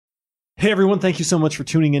Hey everyone, thank you so much for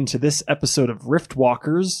tuning in to this episode of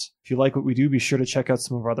Riftwalkers. If you like what we do, be sure to check out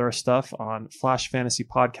some of our other stuff on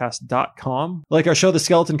flashfantasypodcast.com. Like our show, The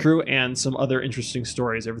Skeleton Crew, and some other interesting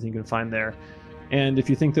stories, everything you can find there. And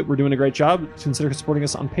if you think that we're doing a great job, consider supporting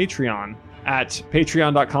us on Patreon at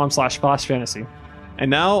patreon.com/flashfantasy.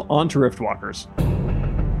 And now, on to Riftwalkers.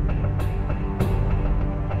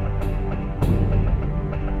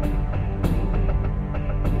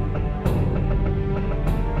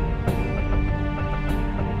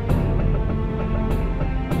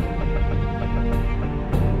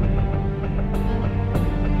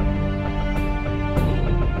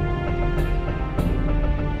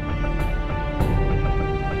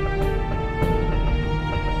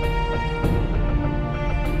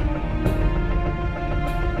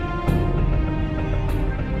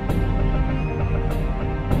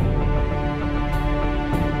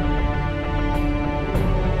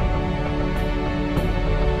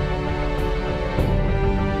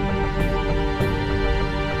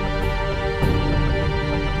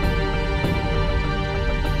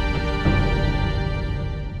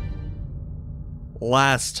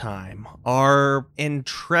 Last time, our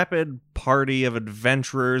intrepid party of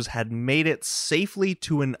adventurers had made it safely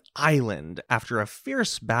to an island after a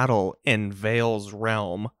fierce battle in Vale's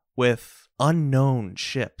realm with unknown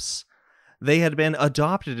ships. They had been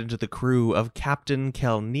adopted into the crew of Captain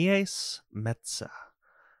Kelnies Metza,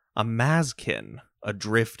 a Mazkin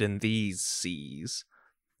adrift in these seas.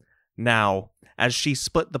 Now, as she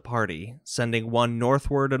split the party, sending one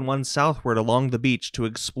northward and one southward along the beach to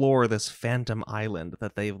explore this phantom island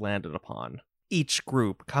that they've landed upon, each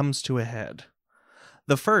group comes to a head.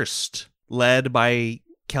 The first, led by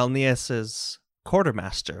Kelnies'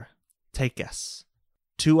 quartermaster, Takes.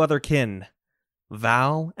 Two other kin,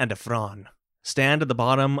 Val and Efron, stand at the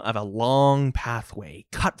bottom of a long pathway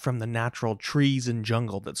cut from the natural trees and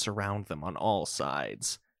jungle that surround them on all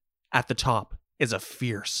sides. At the top is a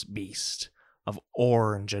fierce beast of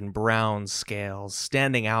orange and brown scales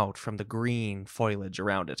standing out from the green foliage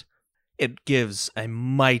around it. It gives a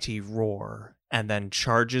mighty roar and then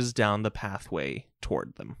charges down the pathway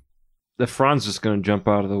toward them. The Fran's just going to jump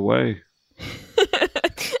out of the way.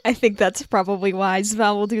 I think that's probably wise.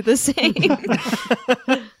 Val will do the same.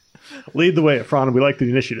 Lead the way, Efron. We like the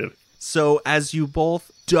initiative. So as you both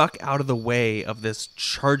duck out of the way of this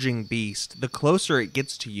charging beast, the closer it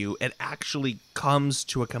gets to you, it actually comes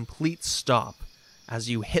to a complete stop. As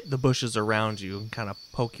you hit the bushes around you and kind of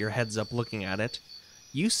poke your heads up looking at it,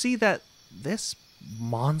 you see that this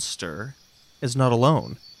monster is not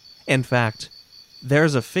alone. In fact,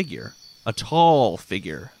 there's a figure, a tall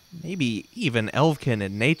figure, maybe even elfkin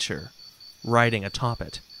in nature, riding atop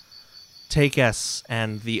it. Takes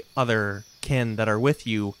and the other kin that are with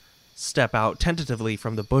you step out tentatively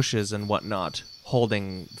from the bushes and whatnot,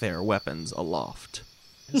 holding their weapons aloft.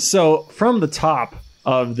 So, from the top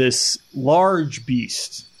of this large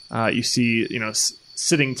beast, you see,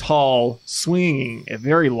 sitting tall, swinging a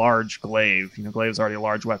very large glaive. Glaive's already a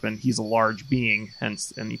large weapon. He's a large being,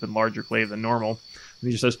 hence an even larger glaive than normal. And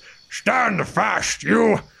he just says, "Stand fast,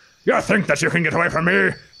 you! You think that you can get away from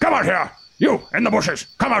me? Come out here! You, in the bushes!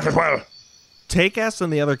 Come out as well!" Takes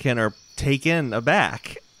and the other kin are taken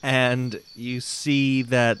aback, and you see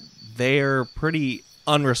that they're pretty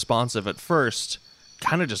unresponsive at first,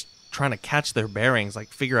 kind of just trying to catch their bearings, like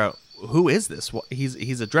figure out who is this?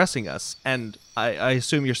 He's addressing us, and I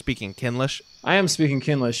assume you're speaking Kinlish. I am speaking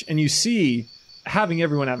Kinlish, and you see,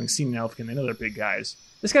 everyone having seen an elfkin, they know they're big guys.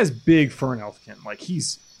 This guy's big for an elfkin, like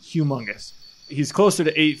he's humongous. He's closer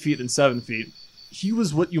to 8 feet than 7 feet. He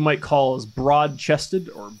was what you might call as broad-chested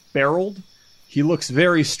or barreled. He looks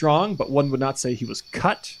very strong, but one would not say he was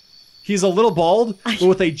cut. He's a little bald, but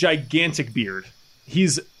with a gigantic beard.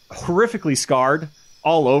 He's horrifically scarred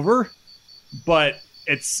all over, but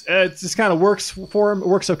it just kind of works for him. It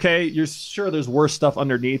works okay. You're sure there's worse stuff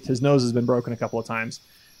underneath. His nose has been broken a couple of times,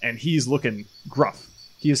 and he's looking gruff.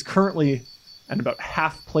 He is currently in about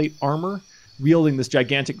half-plate armor, wielding this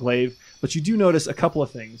gigantic glaive, but you do notice a couple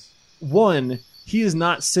of things. One, he is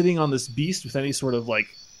not sitting on this beast with any sort of,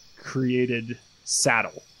 created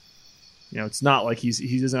saddle. It's not like he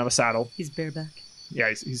doesn't have a saddle. He's bareback. Yeah,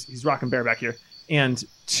 he's rocking bareback here. And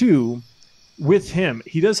two, with him,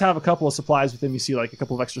 he does have a couple of supplies with him. You see a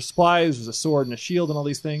couple of extra supplies. There's a sword and a shield and all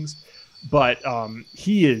these things. But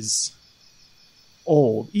he is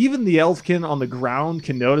old. Even the elfkin on the ground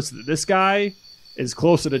can notice that this guy is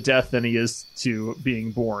closer to death than he is to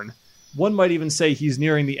being born. One might even say he's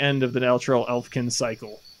nearing the end of the natural elfkin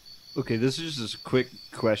cycle. Okay, this is just a quick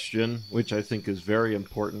question, which I think is very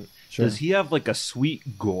important. Sure. Does he have a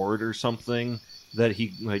sweet gourd or something that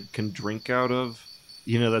he can drink out of?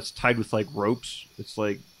 that's tied with like ropes. It's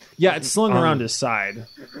like, Yeah, it's slung around his side.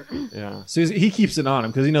 yeah. So he keeps it on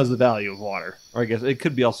him because he knows the value of water. Or I guess it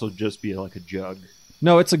could be also just be like a jug.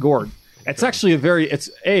 No, it's a gourd. It's actually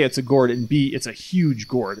it's a gourd, and B, it's a huge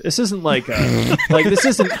gourd. This isn't like this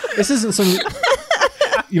isn't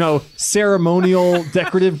some ceremonial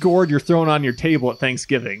decorative gourd you're throwing on your table at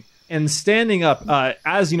Thanksgiving. And standing up,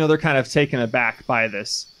 as they're kind of taken aback by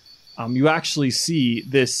this, you actually see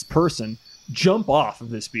this person jump off of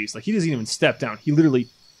this beast. Like, he doesn't even step down. He literally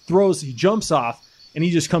he jumps off, and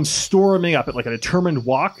he just comes storming up at like a determined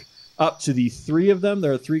walk up to the three of them.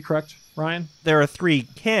 There are three, correct, Ryan? There are 3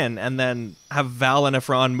 kin, and then have Val and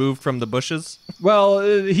Ephron moved from the bushes. Well,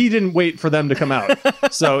 he didn't wait for them to come out.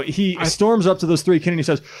 So he storms up to those 3 kin and he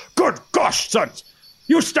says, "Good gosh, sons!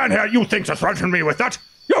 You stand here, you think to threaten me with that?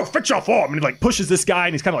 You fix your form!" And he pushes this guy,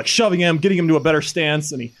 and he's kind of shoving him, getting him to a better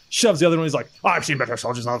stance, and he shoves the other one. He's like, "I've seen better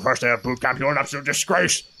soldiers on the first day of boot camp. You're an absolute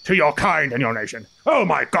disgrace to your kind and your nation. Oh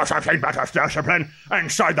my gosh, I've seen better discipline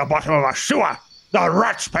inside the bottom of a sewer. The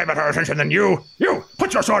rats pay better attention than you. You,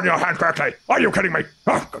 put your sword in your hand correctly. Are you kidding me?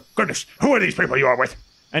 Oh, goodness, who are these people you are with?"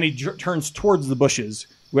 And he turns towards the bushes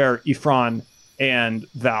where Ephron and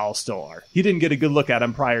Val still are. He didn't get a good look at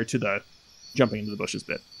him prior to the jumping into the bushes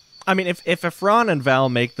bit. I mean, if Ephron and Val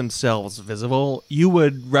make themselves visible, you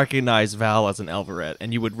would recognize Val as an Elverette,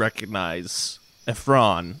 and you would recognize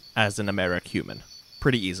Ephron as an Americ human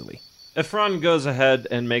pretty easily. Ephron goes ahead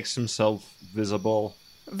and makes himself visible,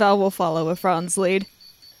 Val will follow Ephron's lead.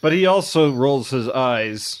 but he also rolls his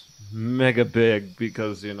eyes mega big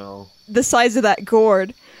because, The size of that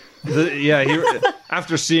gourd.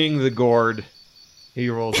 after seeing the gourd, he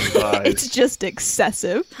rolls his eyes. It's just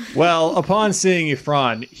excessive. Well, upon seeing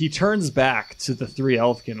Ephron, he turns back to the 3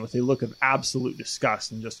 Elfkin with a look of absolute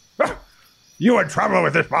disgust and just, "You would travel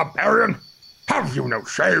with this barbarian? Have you no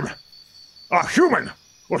shame? A human?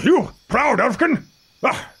 With you, proud Elfkin?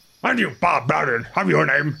 And you barbarian, have you a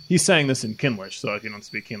name?" He's saying this in Kinlish, so if you don't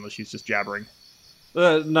speak Kinlish, he's just jabbering.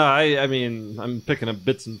 No, I mean, I'm picking up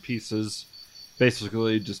bits and pieces.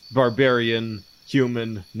 Basically, just barbarian,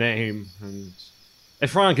 human, name, and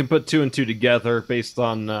Ephron can put 2 and 2 together based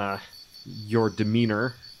on your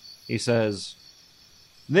demeanor. He says,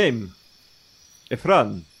 "Name,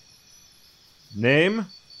 Ephron. Name,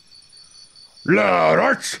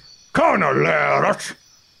 Lairat, Colonel Lairat.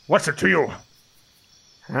 What's it to you?"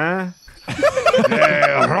 "Huh?"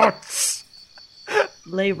 "Lairat."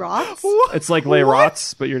 Lay rots? It's like lay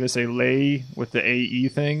rots, but you're going to say lay with the AE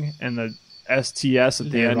thing, and the STS at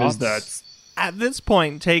the end is the... At this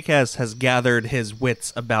point, Takes has gathered his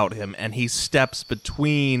wits about him, and he steps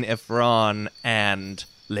between Ephron and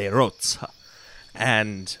Leirotz.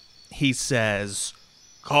 And he says,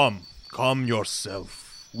 Come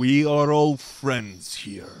yourself. We are all friends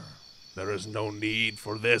here. There is no need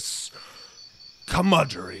for this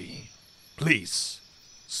camaraderie. Please,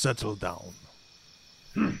 settle down."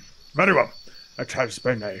 Very well. It has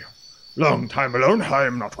been a long time alone. I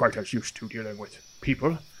am not quite as used to dealing with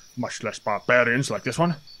people, much less barbarians like this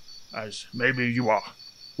one, as maybe you are.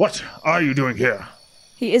 What are you doing here?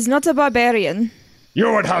 He is not a barbarian.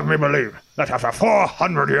 You would have me believe that after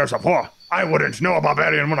 400 years of war, I wouldn't know a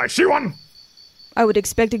barbarian when I see one? I would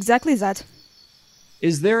expect exactly that.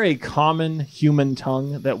 Is there a common human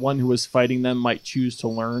tongue that one who is fighting them might choose to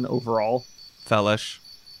learn overall? Fellish.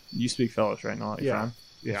 You speak Fellish right now, Ephron?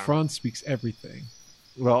 Yeah. Franz speaks everything.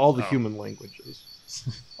 Well, all the human languages.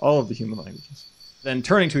 All of the human languages. Then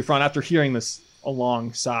turning to Ephron, after hearing this a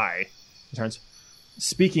long sigh, he turns,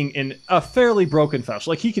 speaking in a fairly broken Felsh.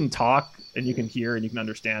 Like, he can talk, and you can hear, and you can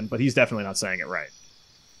understand, but he's definitely not saying it right.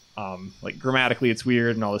 Like, grammatically, it's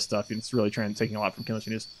weird and all this stuff, and it's really taking a lot from Kinlish.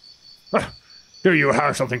 And he's, do you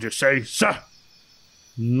have something to say, sir?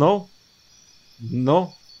 No.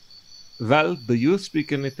 Val, do you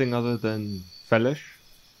speak anything other than Fellish?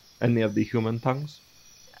 Any of the human tongues?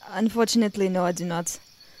 Unfortunately, no, I do not.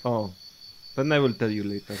 Oh, then I will tell you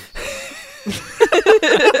later.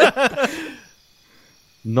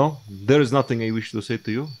 No, there is nothing I wish to say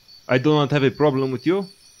to you. I do not have a problem with you,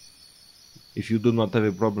 if you do not have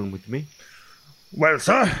a problem with me. Well,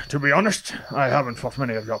 sir, to be honest, I haven't fought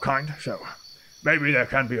many of your kind, so maybe there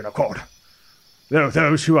can be an accord. Though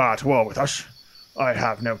those who are at war with us, I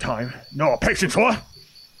have no time nor patience for.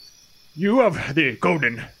 You of the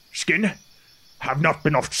golden skin have not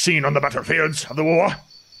been oft seen on the battlefields of the war.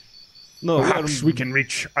 No, Perhaps we can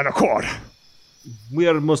reach an accord. We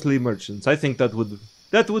are mostly merchants. I think that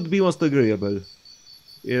would be most agreeable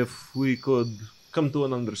if we could come to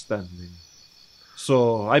an understanding.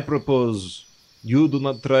 So I propose you do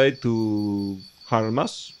not try to harm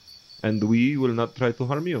us, and we will not try to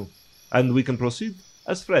harm you. And we can proceed.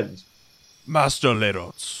 as friends. Master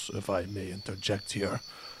Lerots, if I may interject here,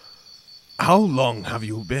 how long have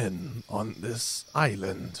you been on this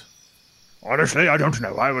island? Honestly, I don't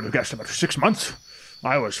know. I would have guessed about 6 months.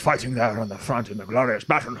 I was fighting there on the front in the glorious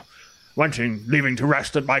battle. Went in, leaving to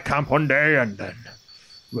rest at my camp one day, and then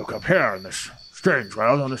woke up here in this strange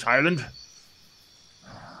world on this island.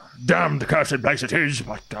 Damned cursed place it is,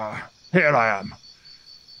 but here I am.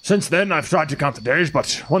 Since then, I've tried to count the days,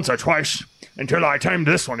 but once or twice, until I tamed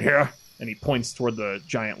this one here. And he points toward the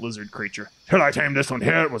giant lizard creature. Till I tamed this one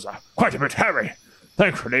here, it was quite a bit hairy.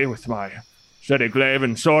 Thankfully, with my steady glaive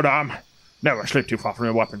and sword arm, never slip too far from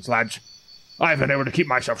your weapons, lads. I've been able to keep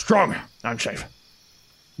myself strong and safe.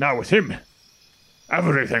 Now with him,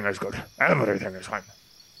 everything is good. Everything is fine.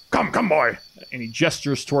 Come, boy. And he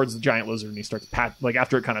gestures towards the giant lizard, and he starts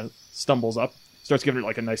after it kind of stumbles up, starts giving it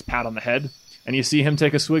like a nice pat on the head. And you see him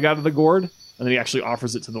take a swig out of the gourd, and then he actually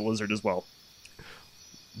offers it to the lizard as well.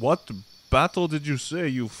 What battle did you say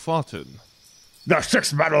you fought in? The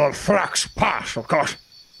 6th Battle of Thrax Pass, of course.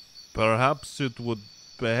 Perhaps it would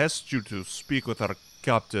behest you to speak with our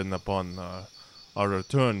captain upon our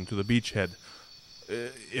return to the beachhead.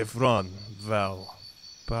 Ifran, Val,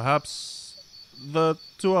 perhaps the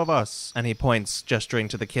two of us, And he points, gesturing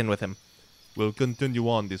to the kin with him. will continue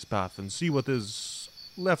on this path and see what is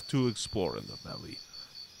left to explore in the valley.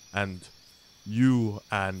 And you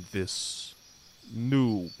and this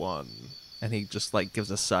new one, And he just gives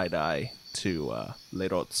a side eye to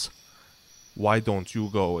Lerots. why don't you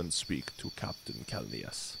go and speak to Captain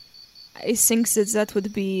Calnias? I think that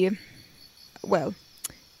would be, well,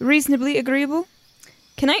 reasonably agreeable.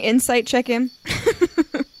 Can I insight check him?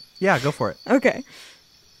 Yeah, go for it. Okay.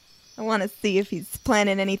 I want to see if he's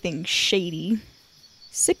planning anything shady.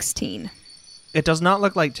 16. It does not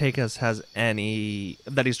look like Takas has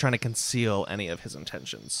that he's trying to conceal any of his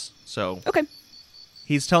intentions. So Okay.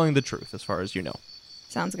 he's telling the truth as far as you know.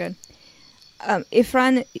 Sounds good.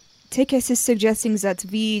 Ifran, Takas is suggesting that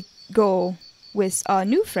we go with our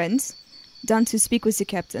new friends down to speak with the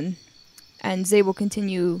captain, and they will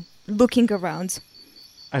continue looking around.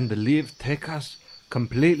 And leave Tekas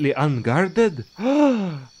completely unguarded?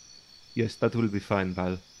 Yes, that will be fine,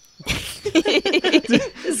 Val.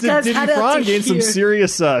 This guy's Did had it Ifran to gain some here.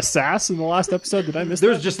 serious sass in the last episode? Did I miss There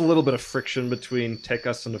was that? just a little bit of friction between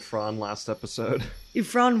Tekas and Ifran last episode.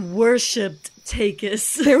 Ifran worshipped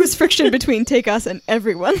Takis. There was friction between Takas and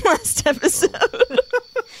everyone last episode.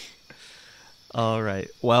 All right.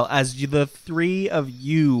 Well, as the three of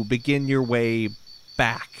you begin your way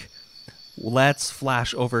back, let's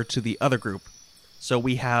flash over to the other group. So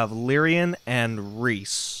we have Lyrian and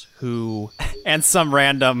Reese, who And some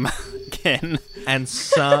random kin. and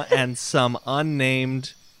some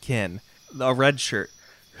unnamed kin, a red shirt,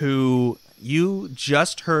 who you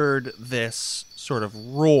just heard this sort of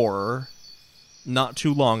roar not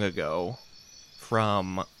too long ago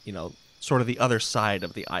from, sort of the other side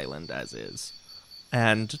of the island as is.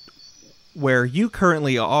 And where you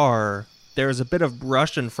currently are, there's a bit of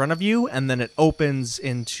brush in front of you, and then it opens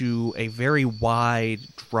into a very wide,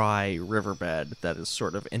 dry riverbed that is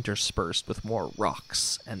sort of interspersed with more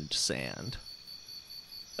rocks and sand.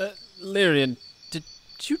 Lyrian, did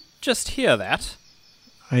you just hear that?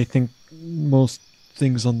 I think most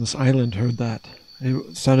things on this island heard that.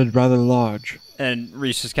 It sounded rather large. And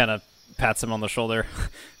Reese just kind of pats him on the shoulder.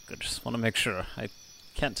 Good, just want to make sure. I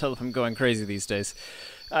can't tell if I'm going crazy these days.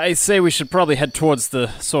 I say we should probably head towards the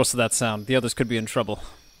source of that sound. The others could be in trouble.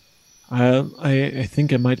 I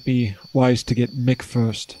think it might be wise to get Mick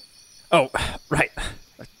first. Oh, right.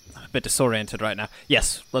 I'm a bit disoriented right now.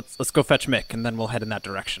 Yes, let's go fetch Mick, and then we'll head in that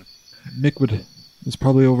direction. Mick is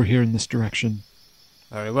probably over here in this direction.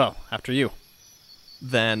 Very well. After you.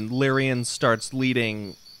 Then Lyrian starts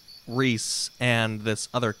leading Reese and this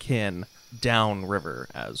other kin downriver,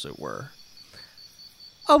 as it were.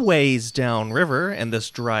 A ways downriver in this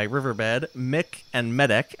dry riverbed, Mick and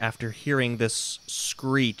Medek, after hearing this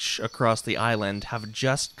screech across the island, have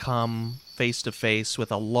just come face to face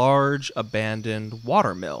with a large abandoned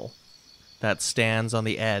watermill that stands on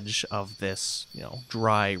the edge of this,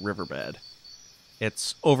 dry riverbed.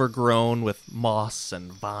 It's overgrown with moss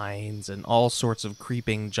and vines and all sorts of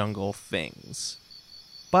creeping jungle things,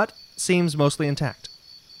 but seems mostly intact.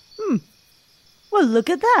 Well, look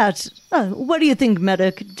at that. What do you think,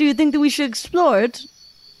 Medic? Do you think that we should explore it?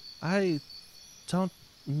 I don't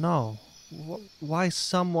know why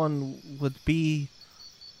someone would be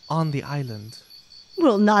on the island.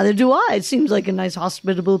 Well, neither do I. It seems like a nice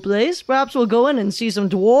hospitable place. Perhaps we'll go in and see some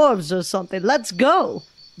dwarves or something. Let's go.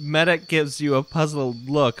 Medic gives you a puzzled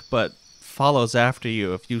look, but follows after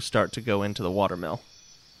you if you start to go into the watermill.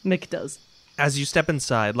 Mick does. As you step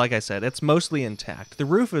inside, like I said, it's mostly intact. The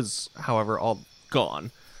roof is, however, all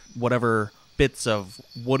gone. Whatever bits of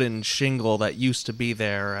wooden shingle that used to be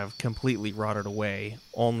there have completely rotted away.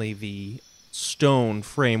 Only the stone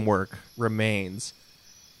framework remains.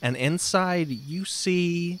 And inside, you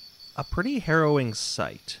see a pretty harrowing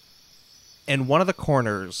sight. In one of the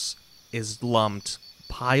corners is lumped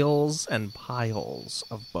piles and piles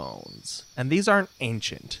of bones. And these aren't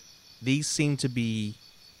ancient. These seem to be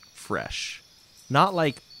fresh. Not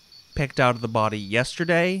like picked out of the body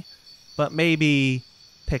yesterday, but maybe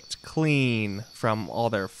picked clean from all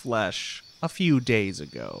their flesh a few days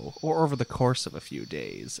ago, or over the course of a few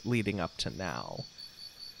days leading up to now.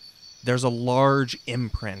 There's a large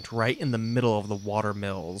imprint right in the middle of the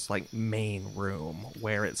watermill's main room,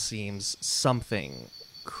 where it seems something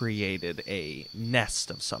created a nest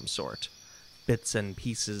of some sort. Bits and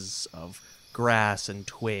pieces of grass and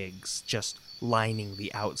twigs just lining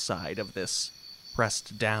the outside of this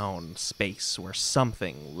pressed down space where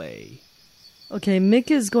something lay. Okay,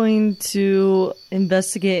 Mick is going to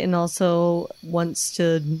investigate and also wants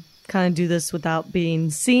to kind of do this without being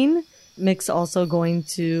seen. Mick's also going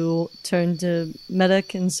to turn to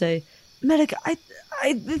Medic and say, Medic, I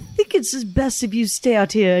think it's best if you stay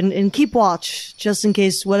out here and keep watch, just in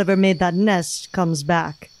case whatever made that nest comes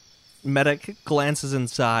back. Medic glances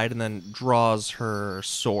inside and then draws her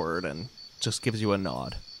sword and just gives you a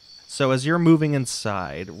nod. So as you're moving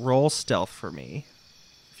inside, roll stealth for me,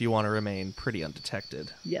 if you want to remain pretty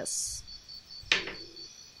undetected. Yes.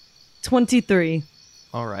 23.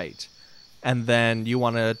 All right. And then you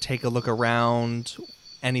want to take a look around,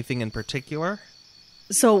 anything in particular?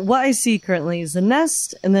 So what I see currently is the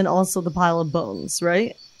nest and then also the pile of bones,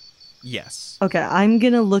 right? Yes. Okay, I'm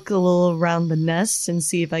going to look a little around the nest and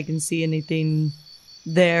see if I can see anything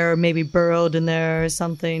there, maybe burrowed in there or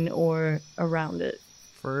something, or around it.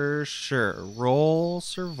 For sure. Roll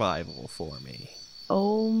survival for me.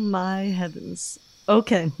 Oh my heavens.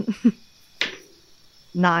 Okay.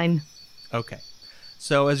 9. Okay.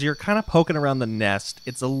 So as you're kind of poking around the nest,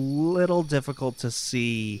 it's a little difficult to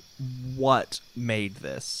see what made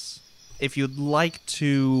this. If you'd like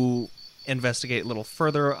to investigate a little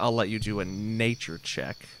further, I'll let you do a nature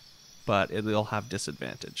check, but it'll have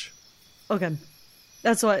disadvantage. Okay.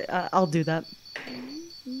 That's why I'll do that.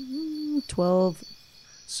 12.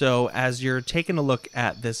 So as you're taking a look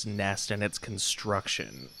at this nest and its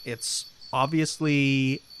construction, it's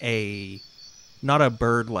obviously not a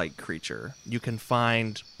bird-like creature. You can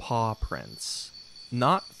find paw prints,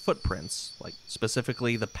 not footprints,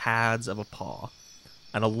 specifically the pads of a paw,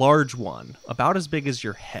 and a large one, about as big as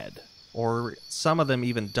your head, or some of them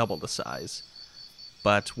even double the size.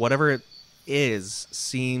 But whatever it is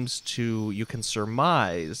seems to, you can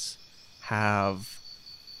surmise, have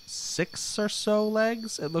 6 or so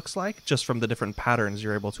legs, it looks like, just from the different patterns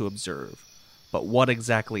you're able to observe. But what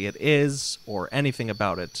exactly it is, or anything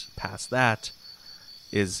about it past that,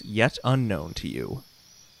 is yet unknown to you.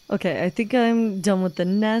 Okay, I think I'm done with the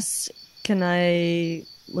nest. Can I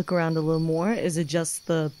look around a little more? Is it just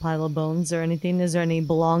the pile of bones or anything? Is there any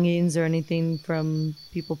belongings or anything from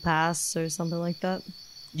people past or something like that?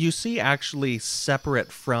 You see, actually,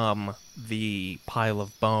 separate from the pile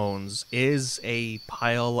of bones is a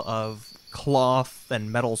pile of cloth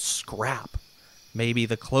and metal scrap. Maybe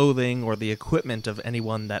the clothing or the equipment of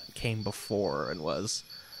anyone that came before and was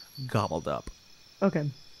gobbled up.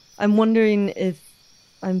 Okay. I'm wondering if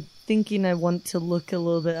I'm thinking I want to look a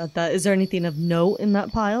little bit at that. Is there anything of note in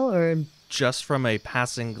that pile, or just from a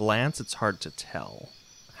passing glance, it's hard to tell.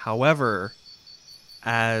 However,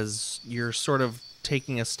 as you're sort of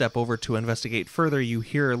taking a step over to investigate further, you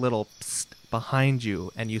hear a little psst behind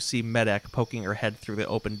you, and you see Medek poking her head through the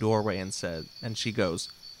open doorway and she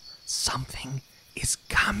goes, "Something is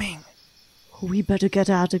coming." We better get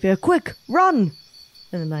out of here. Quick, run!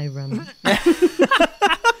 And then I run.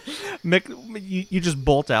 Mick, you just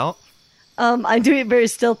bolt out? I do it very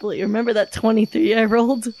stealthily. Remember that 23 I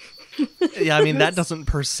rolled? Yeah, I mean, that doesn't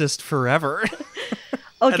persist forever.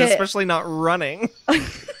 Okay. And especially not running.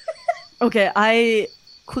 Okay, I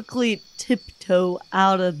quickly tiptoe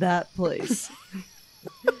out of that place.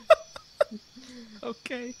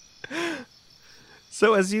 Okay.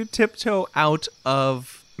 So as you tiptoe out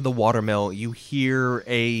of the watermill, you hear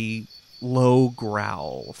a low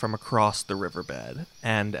growl from across the riverbed.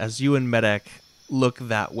 And as you and Medek look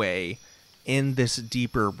that way, in this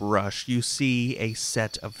deeper brush, you see a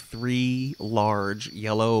set of 3 large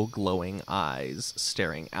yellow glowing eyes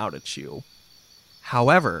staring out at you.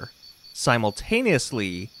 However,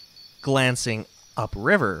 simultaneously, glancing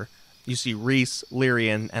upriver, you see Reese,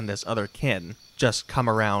 Lyrian, and this other kin just come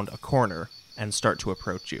around a corner and start to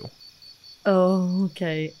approach you. Oh,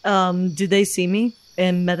 okay. Do they see me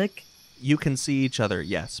and Medic? You can see each other,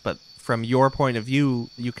 yes, but from your point of view,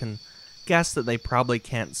 you can guess that they probably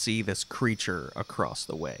can't see this creature across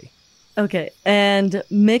the way. Okay, and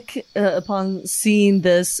Mick, upon seeing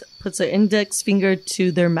this, puts her index finger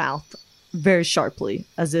to their mouth very sharply,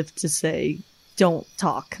 as if to say, don't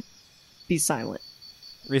talk, be silent.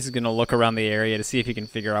 Reese is going to look around the area to see if he can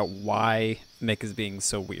figure out why Mick is being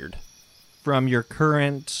so weird. From your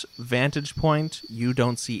current vantage point, you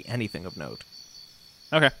don't see anything of note.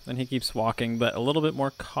 Okay, then he keeps walking, but a little bit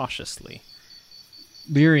more cautiously.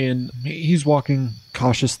 Lyrian, he's walking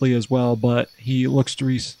cautiously as well, but he looks to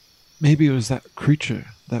Reese. Maybe it was that creature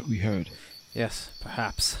that we heard. Yes,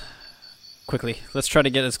 perhaps. Quickly, let's try to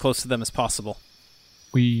get as close to them as possible.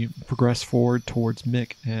 We progress forward towards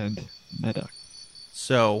Mick and Meta.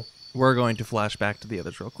 So, we're going to flash back to the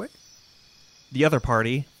others real quick. The other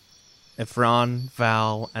party, Ephron,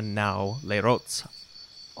 Val, and now Lerots,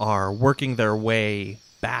 are working their way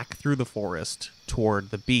back through the forest toward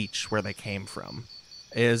the beach where they came from.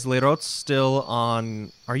 Is Lerots still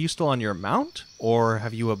on... Are you still on your mount, or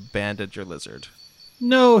have you abandoned your lizard?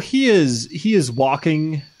 No, he is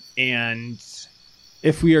walking, and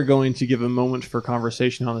if we are going to give a moment for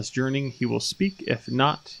conversation on this journey, he will speak. If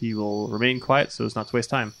not, he will remain quiet so as not to waste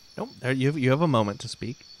time. Nope, you have a moment to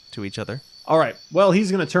speak to each other. All right, well,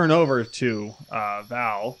 he's going to turn over to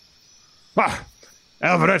Val.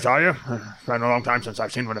 Everett, are you? It's been a long time since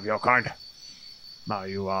I've seen one of your kind. Now,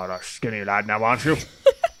 you are a skinny lad now, aren't you?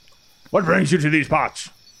 What brings you to these parts?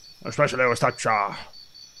 Especially with such,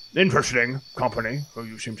 interesting company who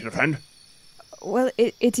you seem to defend. Well,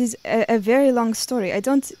 it is a very long story. I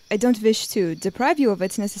don't wish to deprive you of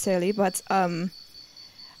it necessarily, but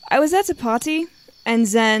I was at a party, and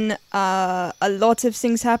then a lot of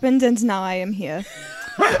things happened, and now I am here.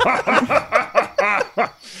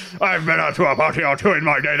 I've been out to a party or two in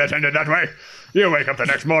my day that ended that way. You wake up the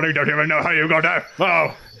next morning, don't even know how you got there.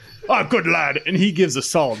 Oh, good lad. And he gives a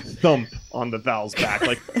solid thump on the Val's back.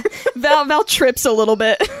 Like Val trips a little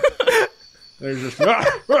bit. There's just...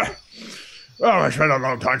 it's been a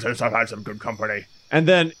long time since I've had some good company. And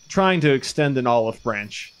then, trying to extend an olive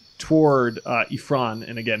branch toward Ephron,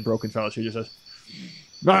 and again, broken fellowship, he just says,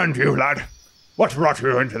 And you, lad, what brought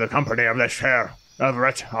you into the company of this fair,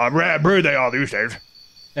 Everett? A rare breed they are these days.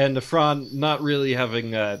 And Ephron, not really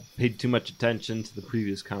having paid too much attention to the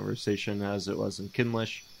previous conversation as it was in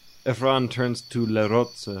Kinlish, Ephron turns to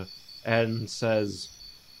Lerots and says,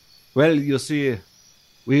 Well, you see,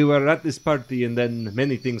 we were at this party and then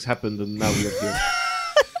many things happened and now we're here.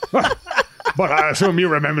 But I assume you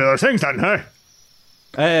remember those things then,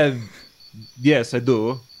 eh? Yes, I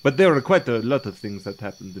do. But there were quite a lot of things that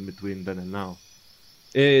happened in between then and now.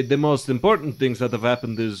 The most important things that have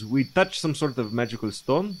happened is we touched some sort of magical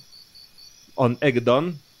stone on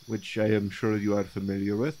Egadon, which I am sure you are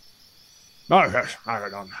familiar with. Oh, yes,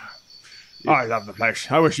 Egadon. Yeah. I love the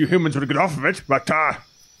place. I wish you humans would get off of it, but,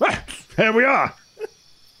 here we are.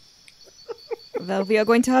 Well, we are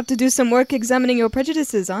going to have to do some work examining your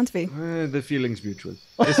prejudices, aren't we? The feeling's mutual.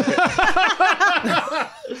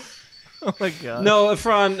 Oh my god. No,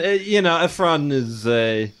 Ephron, Ephron is...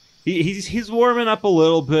 He's warming up a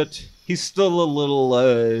little bit. He's still a little,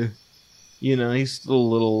 he's still a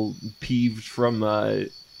little peeved from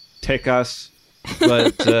Tekas,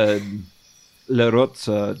 but Lerots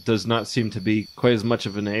does not seem to be quite as much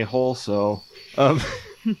of an a-hole. So,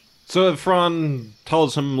 so Ephron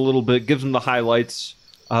tells him a little bit, gives him the highlights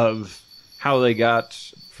of how they got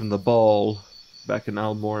from the ball back in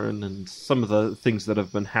Almorn and some of the things that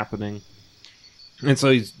have been happening. And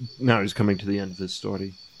so he's coming to the end of his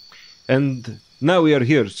story. And now we are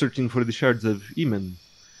here searching for the shards of Eamon.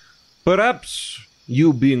 Perhaps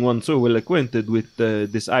you, being one so well acquainted with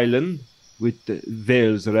this island, with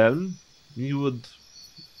Vale's realm, you would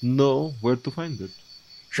know where to find it.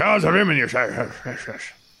 Shards of Eamon, you say?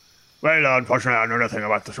 Yes. Well, unfortunately, I know nothing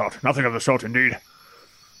about the sort. Nothing of the sort, indeed.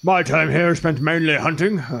 My time here spent mainly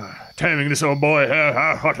hunting, taming this old boy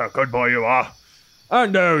here. What a good boy you are.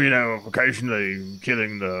 And, occasionally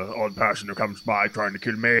killing the odd person who comes by trying to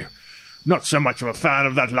kill me. Not so much of a fan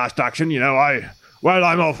of that last action, I'm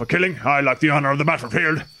all for killing. I like the honor of the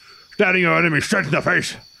battlefield. Staring your enemy straight in the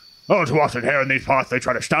face. Oh, too often here in these parts they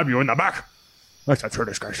try to stab you in the back. That's a true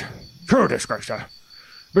disgrace. True disgrace, sir.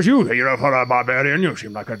 But you, for a barbarian, you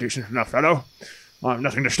seem like a decent enough fellow. I've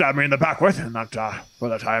nothing to stab me in the back with, and for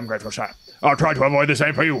that I am grateful, sir. I'll try to avoid the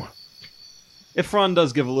same for you. Ephron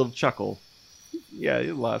does give a little chuckle. Yeah,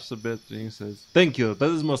 he laughs a bit, and he says, Thank you, that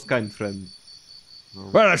is most kind, friend.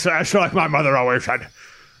 Well, it's like my mother always said.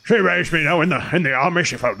 She raised me, in the army.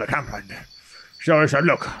 She followed the camp, and she always said,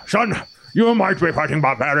 Look, son, You might be fighting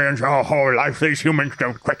barbarians your whole life. These humans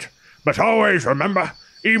don't quit. But always remember,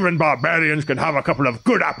 even barbarians can have a couple of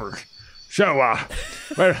good apples. So,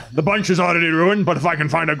 well, the bunch is already ruined, but if I can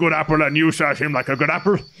find a good apple and you, sir, seem like a good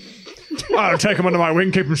apple, I'll take him under my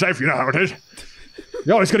wing, keep him safe. You know how it is.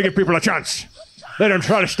 You always got to give people a chance. They don't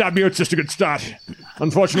try to stab you, it's just a good start.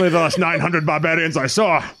 Unfortunately, the last 900 barbarians I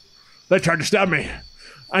saw, they tried to stab me.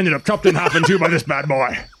 I ended up chopped in half in two by this bad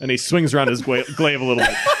boy. And he swings around his glaive a little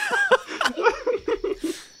bit.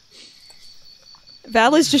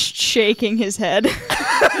 Val is just shaking his head.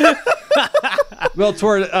 Well,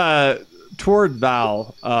 toward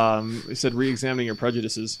Val, he said, re-examining your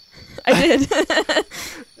prejudices. I did.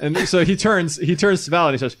 And so he turns to Val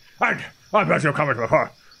and he says, And I bet you've come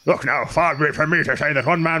before. Look now, far be it from me to say that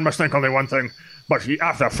one man must think only one thing, but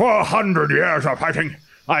after 400 years of fighting,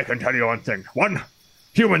 I can tell you one thing. 1,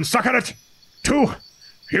 humans suck at it. 2,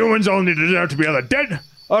 humans only deserve to be either dead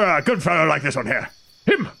or a good fellow like this one here.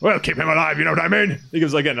 Him, we'll keep him alive, you know what I mean? He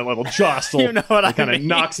gives again a little jostle. You know what I kind of mean.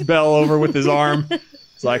 knocks Bell over with his arm.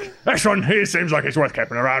 It's like, This one, he seems like he's worth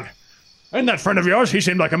keeping around. And that friend of yours, he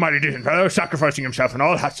seemed like a mighty decent fellow, sacrificing himself and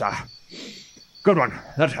all. That's a good one.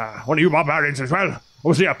 That one of you barbarians as well. Or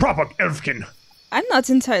was he a proper elfkin? I'm not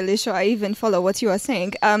entirely sure I even follow what you are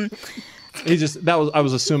saying. I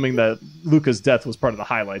was assuming that Luca's death was part of the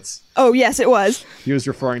highlights. Oh, yes, it was. He was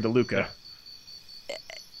referring to Luca.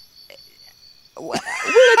 We'll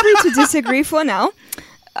agree to disagree for now.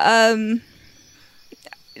 Val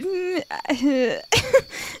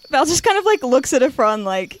just kind of like looks at Efron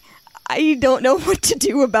like, I don't know what to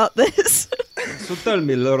do about this. So tell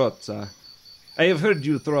me, Lorotza, I have heard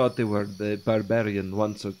you throw out the word barbarian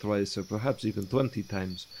once or twice, or perhaps even 20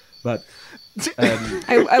 times, but...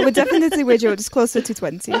 I would definitely wager it was closer to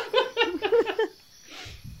 20.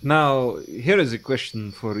 Now, here is a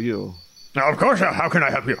question for you. Now, of course, how can I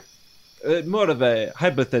help you? More of a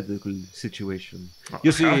hypothetical situation.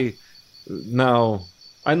 You see, now,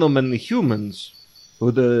 I know many humans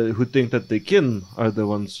who think that the kin are the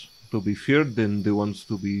ones to be feared and the ones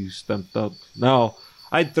to be stamped out. Now,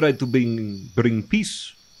 I try to bring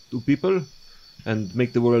peace to people and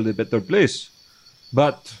make the world a better place.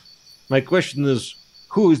 But my question is,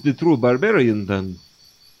 who is the true barbarian then?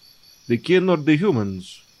 The kin or the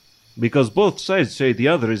humans? Because both sides say the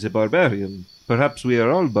other is a barbarian. Perhaps we are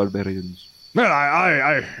all barbarians.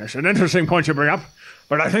 Well, it's an interesting point you bring up,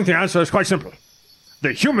 but I think the answer is quite simple.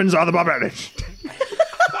 The humans are the barbarians.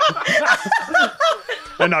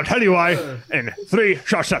 And I'll tell you why in 3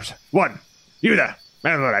 short steps. 1, you there,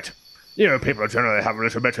 remember that. You people generally have a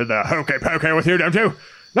little bit of the hokey-pokey with you, don't you?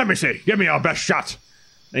 Let me see, give me your best shot.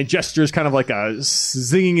 And he gestures kind of like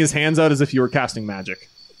zinging his hands out as if you were casting magic.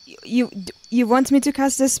 You want me to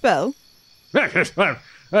cast a spell? Yes, well,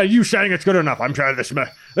 you saying it's good enough. I'm sure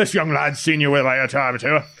this young lad's seen you with a time or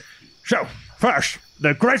two. So, first,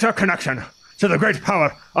 the greater connection to the great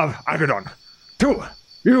power of Agadon. 2,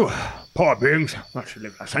 you poor beings, that should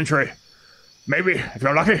live a century. Maybe, if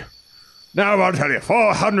you're lucky. Now I'll tell you,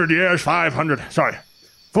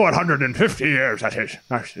 450 years, that is.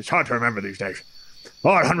 It's hard to remember these days.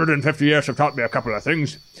 450 years have taught me a couple of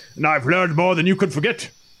things, and I've learned more than you could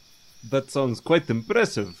forget. That sounds quite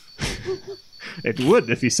impressive. It would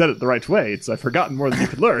if you said it the right way. I've forgotten more than you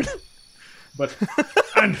could learn. But,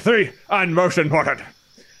 and 3, and most important,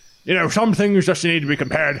 you know, some things just need to be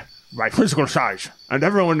compared by physical size. And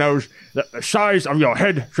everyone knows that the size of your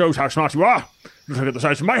head shows how smart you are. Just look at the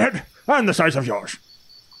size of my head and the size of yours.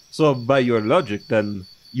 So, by your logic, then,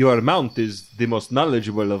 your mount is the most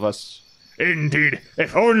knowledgeable of us. Indeed,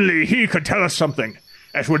 if only he could tell us something,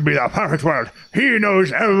 it would be the perfect world. He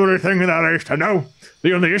knows everything there is to know.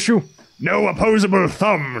 The only issue, no opposable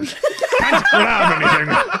thumbs. Can't grab anything.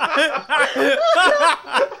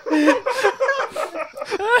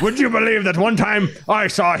 Would you believe that one time I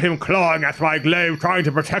saw him clawing at my glaive trying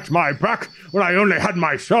to protect my back when I only had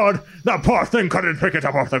my sword? The poor thing couldn't pick it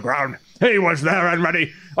up off the ground. He was there and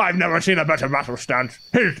ready. I've never seen a better battle stance.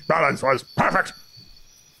 His balance was perfect.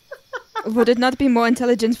 Would it not be more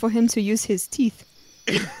intelligent for him to use his teeth?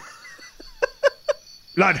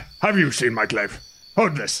 Lad, have you seen my glaive?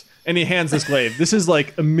 Hold this. And he hands this glaive. This is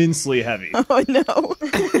like immensely heavy. Oh no.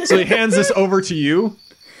 So he hands this over to you.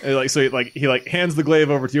 And he hands the glaive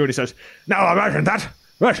over to you and he says, Now imagine that.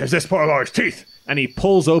 That is this poor boy's teeth. And he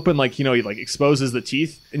pulls open, he exposes the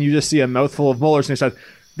teeth, and you just see a mouthful of molars, and he says,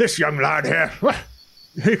 This young lad here,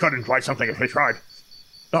 he couldn't fight something if he tried.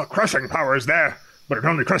 The crushing power is there, but it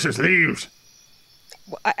only crushes leaves.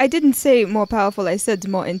 I didn't say more powerful, I said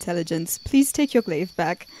more intelligence. Please take your glaive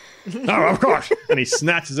back. Oh, of course. And he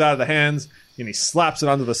snatches out of the hands, and he slaps it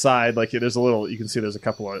onto the side. Like there's a little, you can see there's a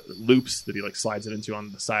couple of loops that he like slides it into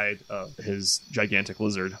on the side of his gigantic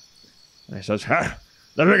lizard. And he says,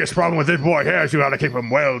 the biggest problem with this boy here is you gotta keep him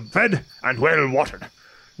well fed and well watered.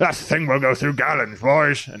 That thing will go through gallons,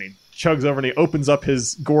 boys. And he chugs over and he opens up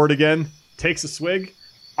his gourd again, takes a swig,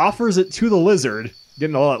 offers it to the lizard,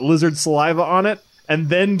 getting all that lizard saliva on it, and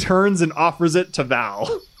then turns and offers it to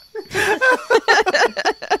Val.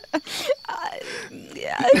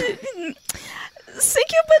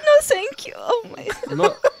 Thank you, but no thank you. Oh my.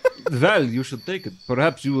 No, Val, you should take it.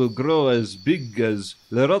 Perhaps you will grow as big as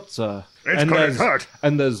Lerotza. It's gonna hurt.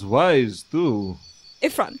 And as wise, too.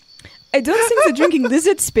 Efron, I don't think that drinking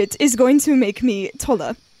lizard spit is going to make me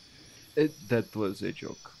taller. That was a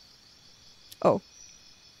joke. Oh.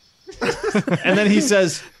 And then he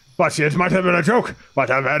says, but it might have been a joke,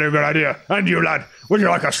 but a very good idea. And you, lad, would you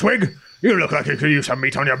like a swig? You look like you could use some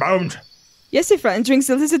meat on your bones. Yes, Efron drinks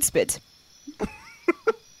the lizard spit.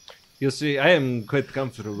 You see, I am quite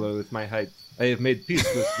comfortable with my height. I have made peace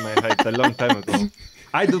with my height a long time ago.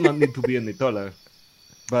 I do not need to be any taller.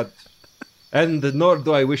 And nor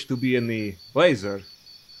do I wish to be any wiser.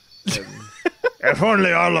 If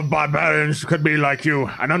only all the barbarians could be like you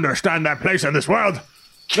and understand their place in this world,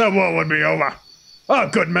 the war would be over. oh,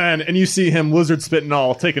 good man. And you see him, lizard spit and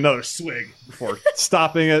all, take another swig before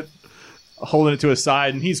stopping it, holding it to his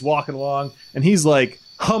side. And he's walking along, and he's like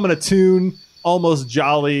humming a tune, almost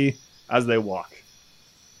jolly as they walk.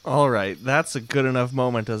 All right, that's a good enough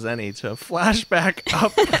moment as any to flash back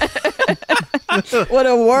up What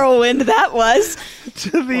a whirlwind that was.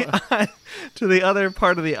 to the other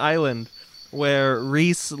part of the island where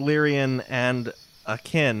Reese, Lyrian, and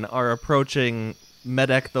Akin are approaching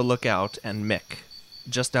Medek the Lookout and Mick,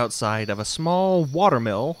 just outside of a small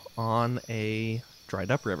watermill on a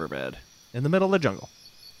dried-up riverbed in the middle of the jungle.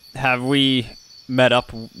 Have we met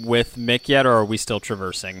up with Mick yet, or are we still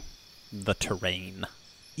traversing the terrain?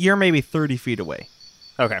 You're maybe 30 feet away.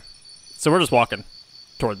 Okay. So we're just walking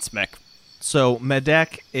towards Mick. So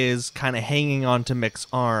Medek is kind of hanging onto Mick's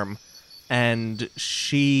arm, and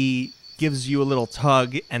she gives you a little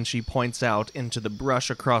tug, and she points out into the brush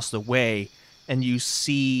across the way, and you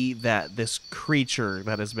see that this creature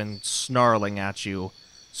that has been snarling at you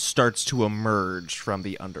starts to emerge from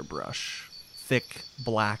the underbrush. Thick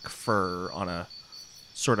black fur on a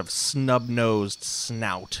sort of snub-nosed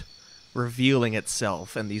snout, revealing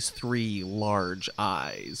itself and these three large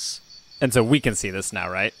eyes. And so we can see this now,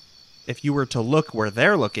 right? If you were to look where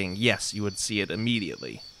they're looking, yes, you would see it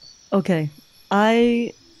immediately. Okay.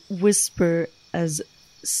 I whisper as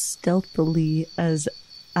stealthily as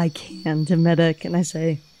I can to Medek, and I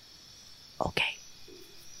say, okay,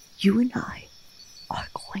 you and I are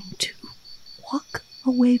going to walk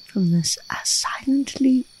away from this as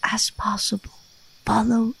silently as possible.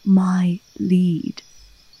 Follow my lead.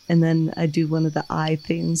 And then I do one of the eye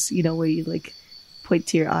things, you know, where you like point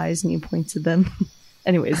to your eyes and you point to them.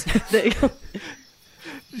 Anyways, there you go.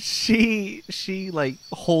 She like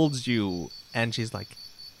holds you and she's like,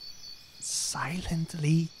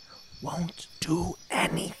 silently won't do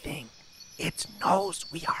anything. It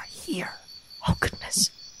knows we are here. Oh goodness.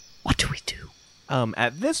 What do we do?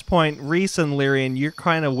 At this point, Reese and Lyrian, you're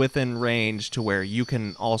kind of within range to where you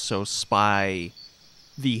can also spy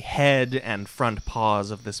the head and front paws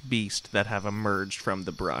of this beast that have emerged from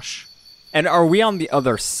the brush. And are we on the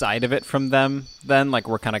other side of it from them then? Like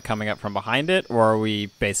we're kind of coming up from behind it, or are we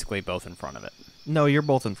basically both in front of it? No, you're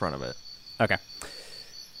both in front of it. Okay.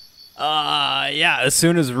 Yeah, as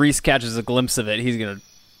soon as Reese catches a glimpse of it, he's going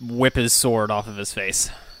to whip his sword off of his face.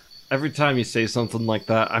 Every time you say something like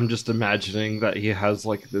that, I'm just imagining that he has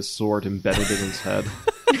like this sword embedded in his head.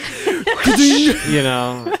 You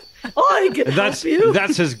know? Oh, I can help you.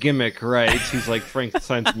 That's his gimmick, right? He's like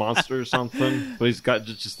Frankenstein's monster or something, but he's got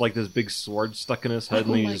just like this big sword stuck in his head,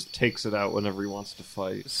 and he just takes it out whenever he wants to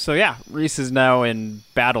fight. So yeah, Reese is now in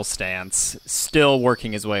battle stance, still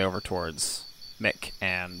working his way over towards Mick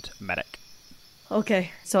and Medek.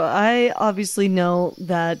 Okay, so I obviously know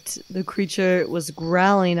that the creature was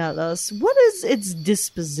growling at us. What is its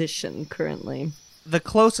disposition currently? The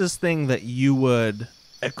closest thing that you would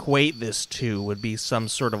equate this to would be some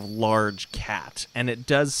sort of large cat, and it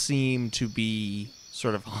does seem to be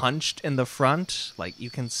sort of hunched in the front. Like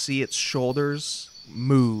you can see its shoulders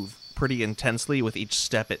move pretty intensely with each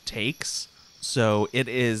step it takes. So it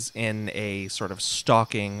is in a sort of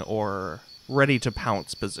stalking or ready to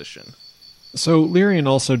pounce position. So Lyrian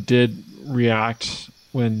also did react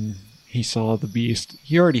when he saw the beast.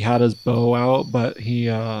 He already had his bow out, but he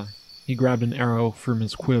grabbed an arrow from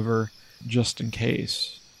his quiver just in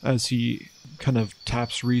case, as he kind of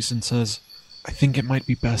taps Reese and says, I think it might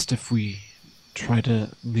be best if we try to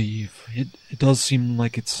leave. It does seem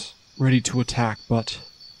like it's ready to attack, but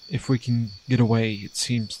if we can get away, it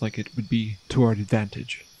seems like it would be to our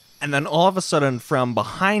advantage. And then all of a sudden, from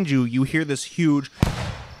behind you, you hear this huge...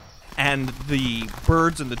 And the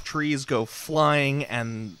birds and the trees go flying,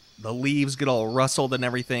 and the leaves get all rustled and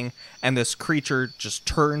everything, and this creature just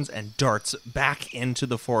turns and darts back into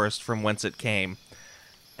the forest from whence it came.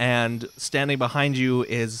 And standing behind you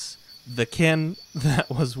is the kin that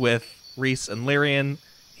was with Reese and Lyrian.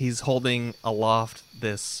 He's holding aloft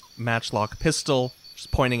this matchlock pistol,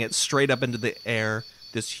 just pointing it straight up into the air,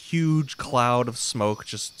 this huge cloud of smoke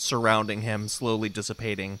just surrounding him, slowly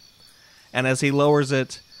dissipating. And as he lowers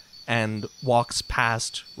it and walks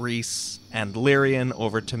past Reese and Lyrian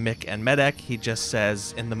over to Mick and Medek, he just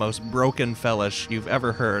says, in the most broken Fellish you've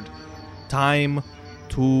ever heard, "Time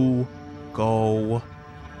to go."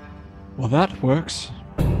 Well, that works.